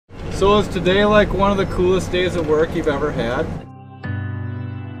So is today like one of the coolest days of work you've ever had?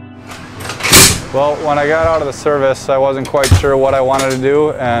 Well, when I got out of the service, I wasn't quite sure what I wanted to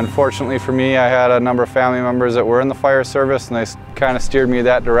do, and fortunately for me, I had a number of family members that were in the fire service, and they kind of steered me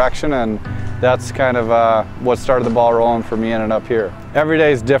that direction, and that's kind of what started the ball rolling for me ending up here. Every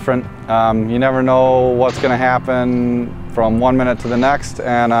day is different. You never know what's going to happen from one minute to the next,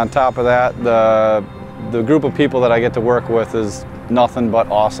 and on top of that, the group of people that I get to work with is nothing but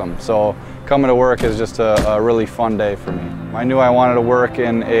awesome. So coming to work is just a really fun day for me. I knew I wanted to work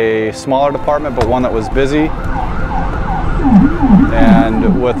in a smaller department, but one that was busy,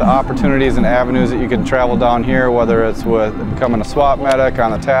 and with the opportunities and avenues that you can travel down here, whether it's with becoming a SWAT medic,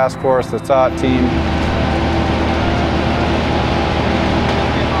 on the task force, the SOT team.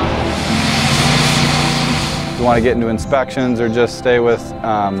 If you want to get into inspections or just stay with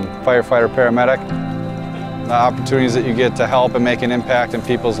firefighter, paramedic, the opportunities that you get to help and make an impact in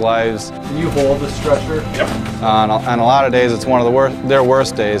people's lives. Can you hold the stretcher? Yep. On a lot of days, it's one of their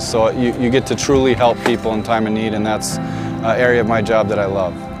worst days, so you get to truly help people in time of need, and that's an area of my job that I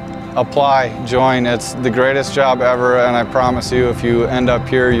love. Apply, join, it's the greatest job ever, and I promise you, if you end up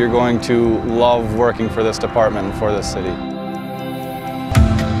here, you're going to love working for this department and for this city.